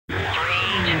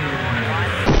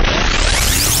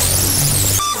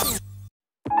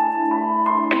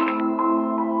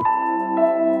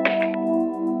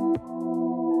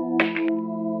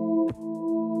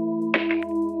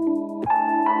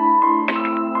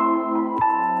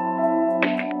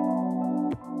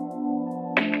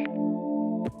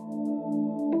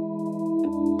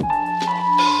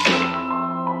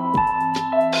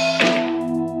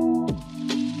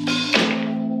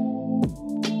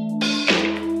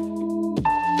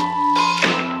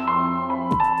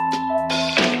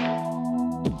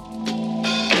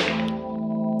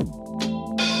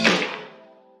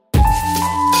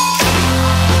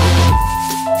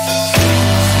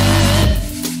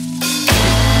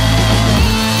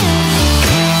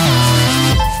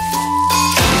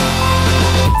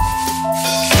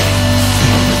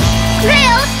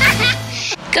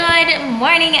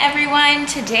morning, everyone.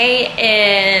 Today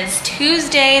is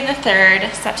Tuesday the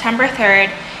 3rd, September 3rd,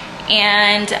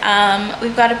 and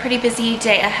we've got a pretty busy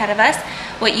day ahead of us.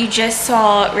 What you just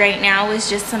saw right now was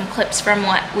just some clips from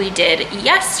what we did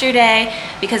yesterday,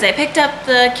 because I picked up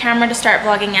the camera to start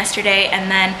vlogging yesterday, and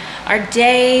then our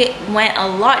day went a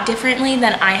lot differently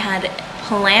than I had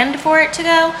planned for it to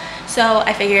go. So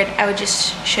I figured I would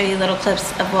just show you little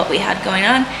clips of what we had going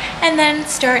on and then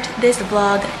start this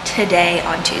vlog today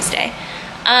on Tuesday.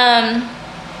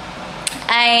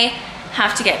 I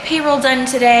have to get payroll done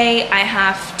today. I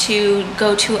have to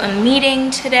go to a meeting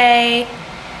today,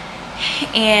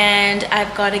 and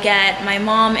I've got to get my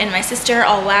mom and my sister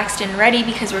all waxed and ready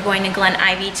because we're going to Glen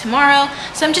Ivy tomorrow.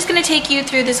 So I'm just going to take you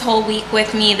through this whole week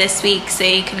with me this week so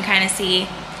you can kind of see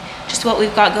just what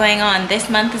we've got going on. This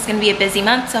month is going to be a busy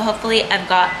month, so hopefully I've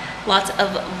got lots of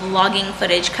vlogging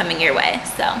footage coming your way.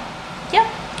 So yeah,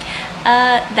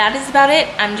 that is about it.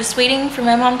 I'm just waiting for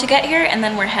my mom to get here, and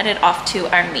then we're headed off to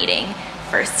our meeting,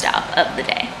 first stop of the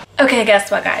day. Okay, guess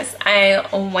what, guys? I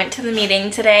went to the meeting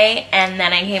today, and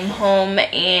then I came home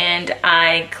and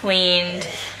I cleaned,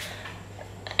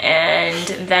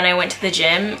 and then I went to the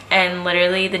gym, and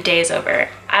literally the day is over.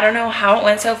 I don't know how it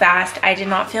went so fast. I did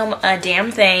not film a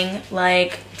damn thing.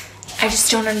 Like, I just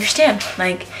don't understand.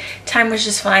 Like, time was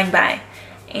just flying by.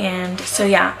 And so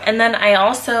yeah, and then I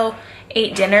also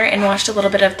ate dinner and watched a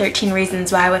little bit of 13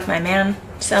 Reasons Why with my man.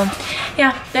 So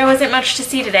yeah, there wasn't much to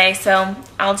see today, so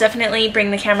I'll definitely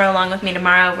bring the camera along with me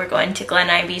tomorrow. We're going to Glen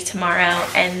Ivy tomorrow,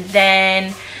 and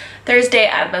then Thursday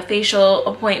I have a facial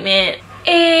appointment.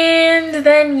 And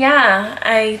then yeah,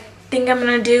 I think I'm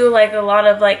gonna do like a lot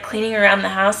of like cleaning around the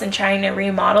house and trying to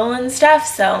remodel and stuff,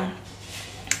 so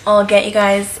I'll get you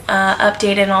guys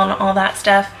updated on all that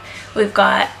stuff. We've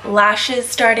got lashes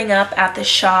starting up at the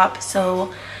shop,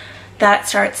 so that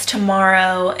starts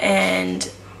tomorrow,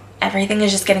 and everything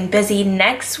is just getting busy.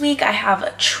 Next week I have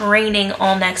a training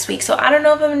all next week, so I don't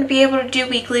know if I'm gonna be able to do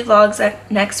weekly vlogs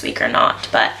next week or not,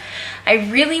 but I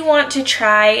really want to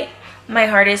try my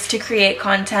hardest to create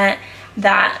content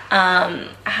that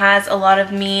has a lot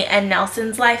of me and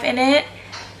Nelson's life in it.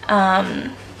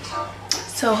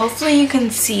 So hopefully you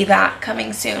can see that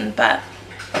coming soon, but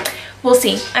we'll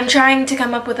see. I'm trying to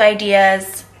come up with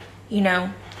ideas, you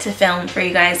know, to film for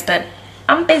you guys, but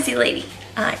I'm a busy lady.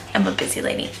 I am a busy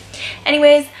lady.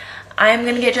 Anyways, I'm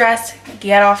gonna get dressed,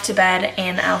 get off to bed,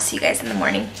 and I'll see you guys in the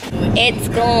morning. It's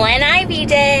Glen Ivy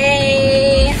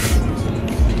day.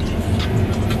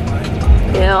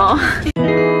 Yeah.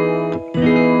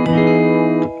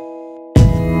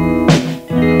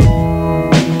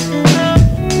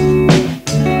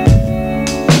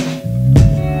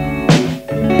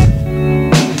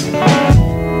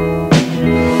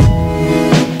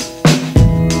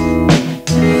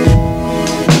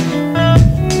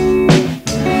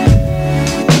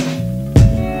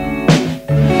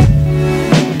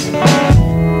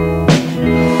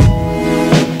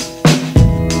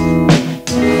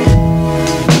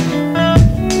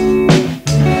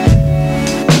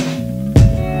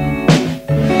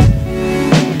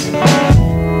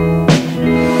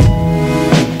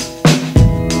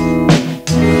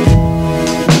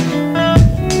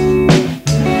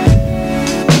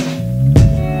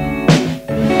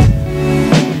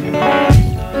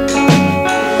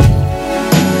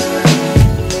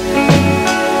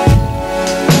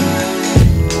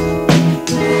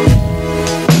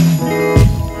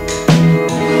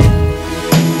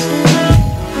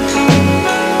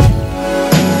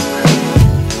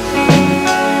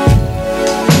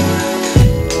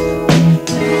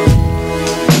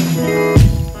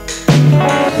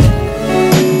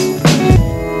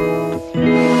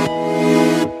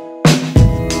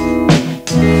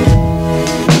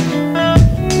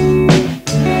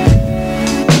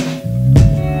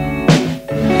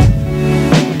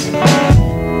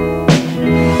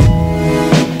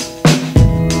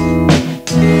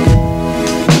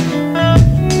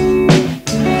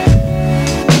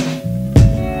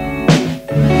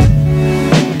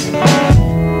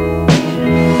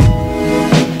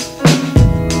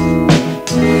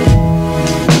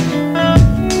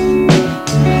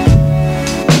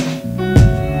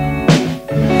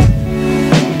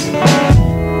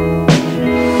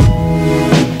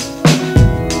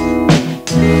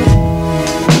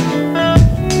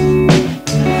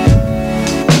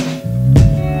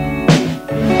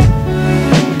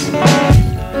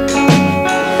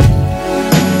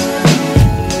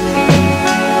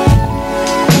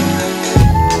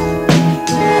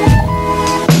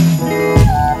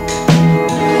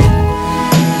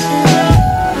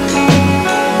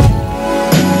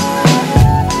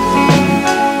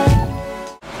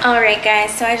 Alright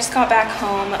guys, so I just got back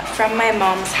home from my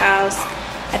mom's house.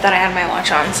 I thought I had my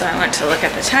watch on, so I went to look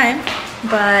at the time.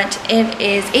 But it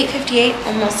is 8:58,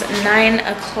 almost 9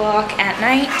 o'clock at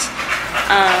night.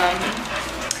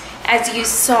 As you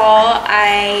saw,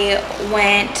 I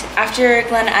went, after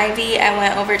Glen Ivy, I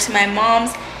went over to my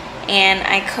mom's and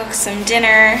I cooked some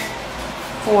dinner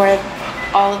for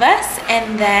all of us.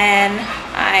 And then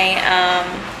I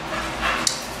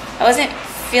wasn't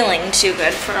feeling too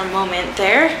good for a moment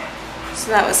there, so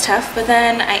that was tough. But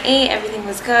then I ate, everything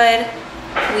was good.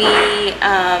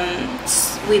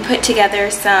 We put together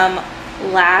some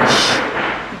lash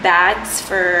bags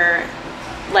for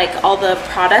like all the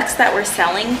products that we're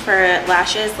selling for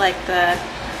lashes, like the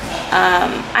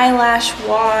eyelash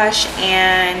wash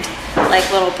and like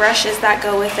little brushes that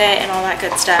go with it and all that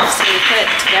good stuff. So we put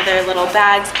together little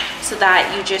bags so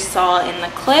that you just saw in the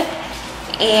clip.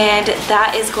 And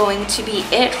that is going to be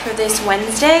it for this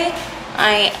Wednesday.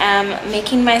 I am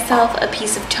making myself a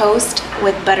piece of toast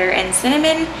with butter and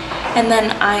cinnamon, and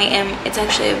then it's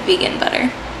actually a vegan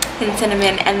butter and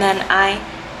cinnamon, and then I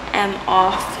am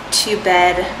off to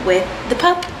bed with the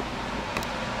pup.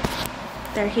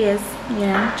 There he is, you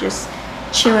know, just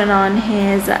chewing on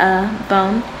his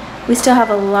bone. We still have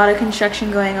a lot of construction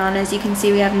going on. As you can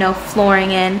see, we have no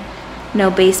flooring in,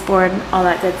 no baseboard, all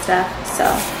that good stuff.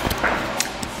 So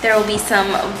there will be some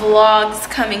vlogs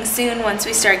coming soon once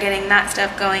we start getting that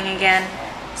stuff going again.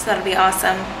 So that'll be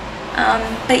awesome.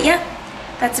 But yeah,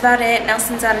 that's about it.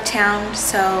 Nelson's out of town,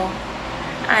 so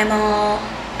I'm all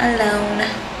alone.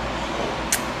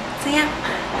 So yeah,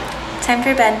 time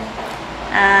for bed.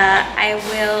 I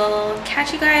will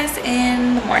catch you guys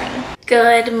in the morning.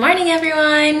 Good morning,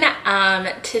 everyone.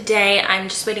 Today I'm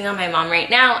just waiting on my mom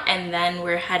right now, and then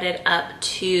we're headed up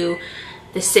to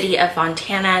the city of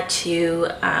Fontana to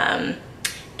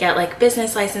get like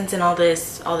business license and all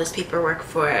this paperwork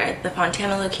for the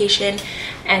Fontana location.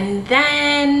 And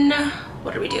then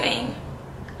what are we doing?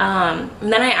 And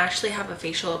then I actually have a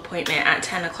facial appointment at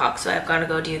 10 o'clock, so I've got to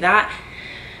go do that.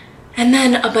 And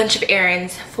then a bunch of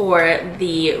errands for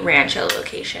the Rancho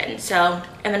location. So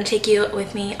I'm gonna take you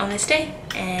with me on this day.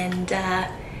 And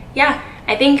yeah,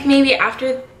 I think maybe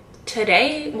after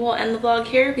today we'll end the vlog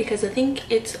here because I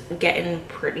think it's getting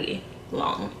pretty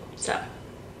long. So,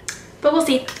 but we'll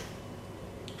see.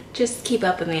 Just keep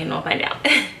up with me and we'll find out.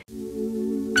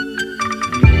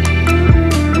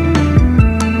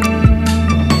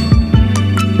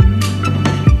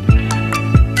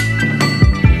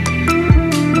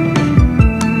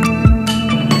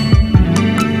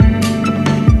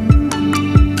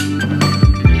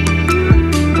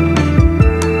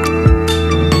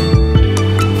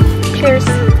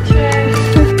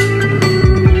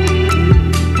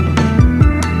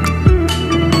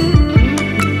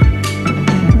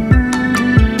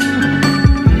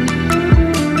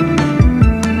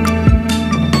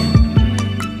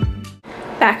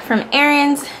 Back from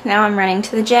errands, now I'm running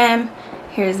to the gym.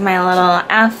 Here's my little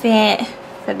outfit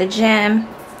for the gym,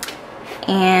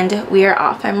 and we are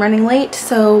off. I'm running late,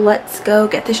 so let's go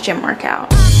get this gym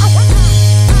workout.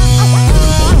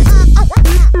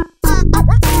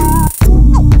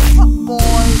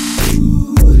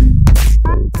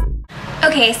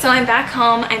 Okay, so I'm back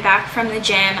home. I'm back from the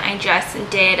gym. I just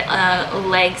did a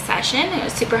leg session. It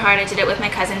was super hard. I did it with my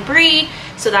cousin Bree,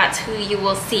 so that's who you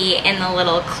will see in the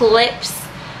little clips.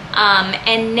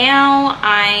 And now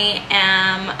I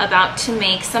am about to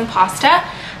make some pasta.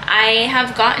 I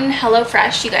have gotten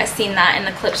HelloFresh. You guys seen that in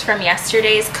the clips from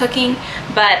yesterday's cooking,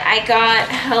 but I got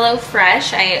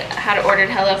HelloFresh. I had ordered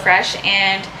HelloFresh,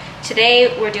 and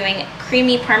today we're doing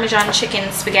creamy Parmesan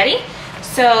chicken spaghetti.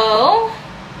 So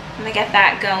I'm gonna get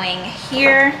that going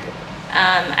here.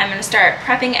 I'm gonna start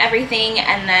prepping everything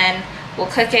and then we'll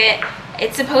cook it.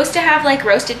 It's supposed to have like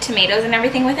roasted tomatoes and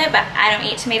everything with it, but I don't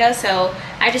eat tomatoes, so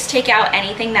I just take out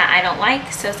anything that I don't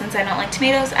like. So since I don't like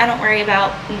tomatoes, I don't worry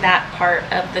about that part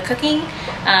of the cooking.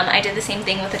 I did the same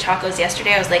thing with the tacos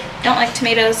yesterday. I was like, don't like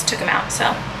tomatoes, took them out. So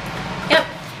yep,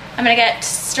 I'm gonna get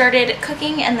started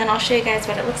cooking and then I'll show you guys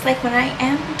what it looks like when I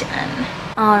am done.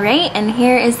 All right, and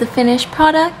here is the finished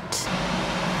product.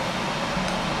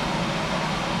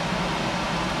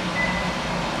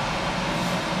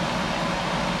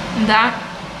 That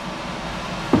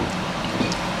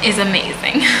is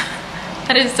amazing.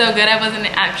 That is so good. I wasn't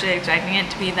actually expecting it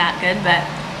to be that good, but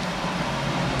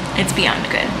it's beyond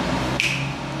good.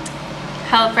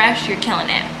 HelloFresh, you're killing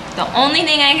it. The only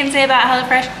thing I can say about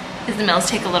HelloFresh is the meals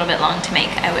take a little bit long to make.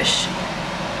 I wish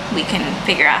we can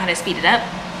figure out how to speed it up.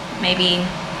 Maybe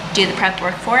do the prep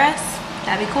work for us.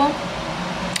 That'd be cool.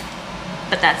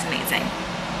 But that's amazing.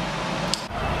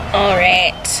 All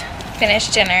right,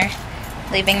 finished dinner.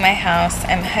 leaving my house.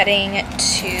 I'm heading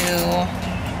to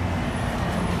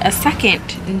a second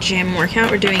gym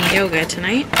workout. We're doing yoga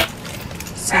tonight.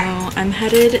 So I'm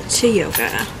headed to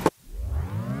yoga.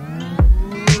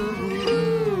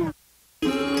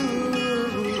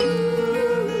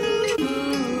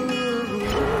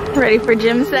 Ready for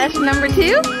gym session number 2?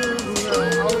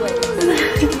 Always.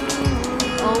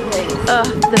 Always. Oh,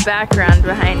 the background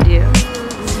behind you.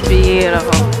 It's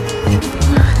beautiful.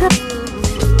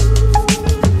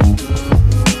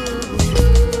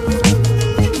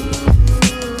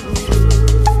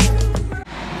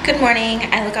 Good morning.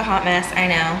 I look a hot mess, I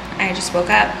know. I just woke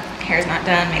up, hair's not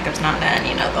done, makeup's not done,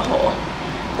 you know, the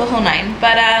whole nine.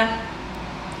 But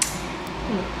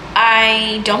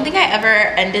I don't think I ever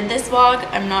ended this vlog.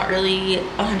 I'm not really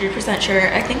 100%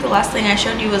 sure. I think the last thing I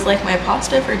showed you was like my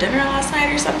pasta for dinner last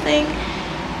night or something.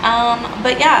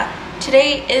 But yeah,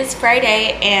 today is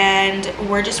Friday and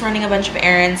we're just running a bunch of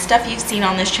errands, stuff you've seen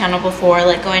on this channel before,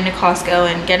 like going to Costco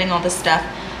and getting all this stuff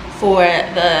for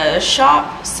the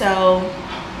shop. So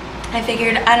I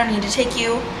figured I don't need to take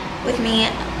you with me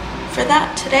for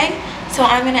that today. So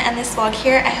I'm gonna end this vlog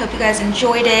here. I hope you guys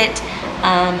enjoyed it.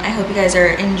 I hope you guys are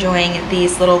enjoying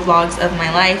these little vlogs of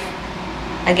my life.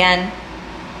 Again,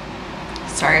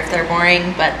 sorry if they're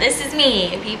boring, but this is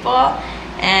me, people.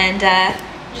 And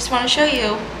just wanna show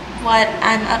you what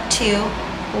I'm up to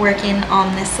working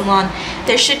on this salon.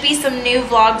 There should be some new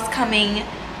vlogs coming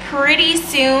pretty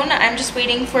soon. I'm just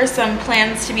waiting for some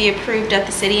plans to be approved at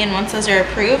the city, and once those are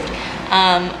approved,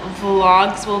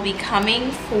 vlogs will be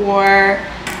coming for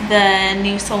the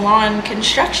new salon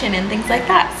construction and things like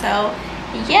that. So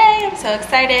yay, I'm so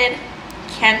excited,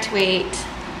 can't wait.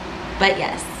 But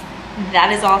yes,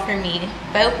 that is all for me,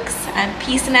 folks. I'm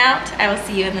peacing out. I will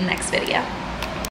see you in the next video.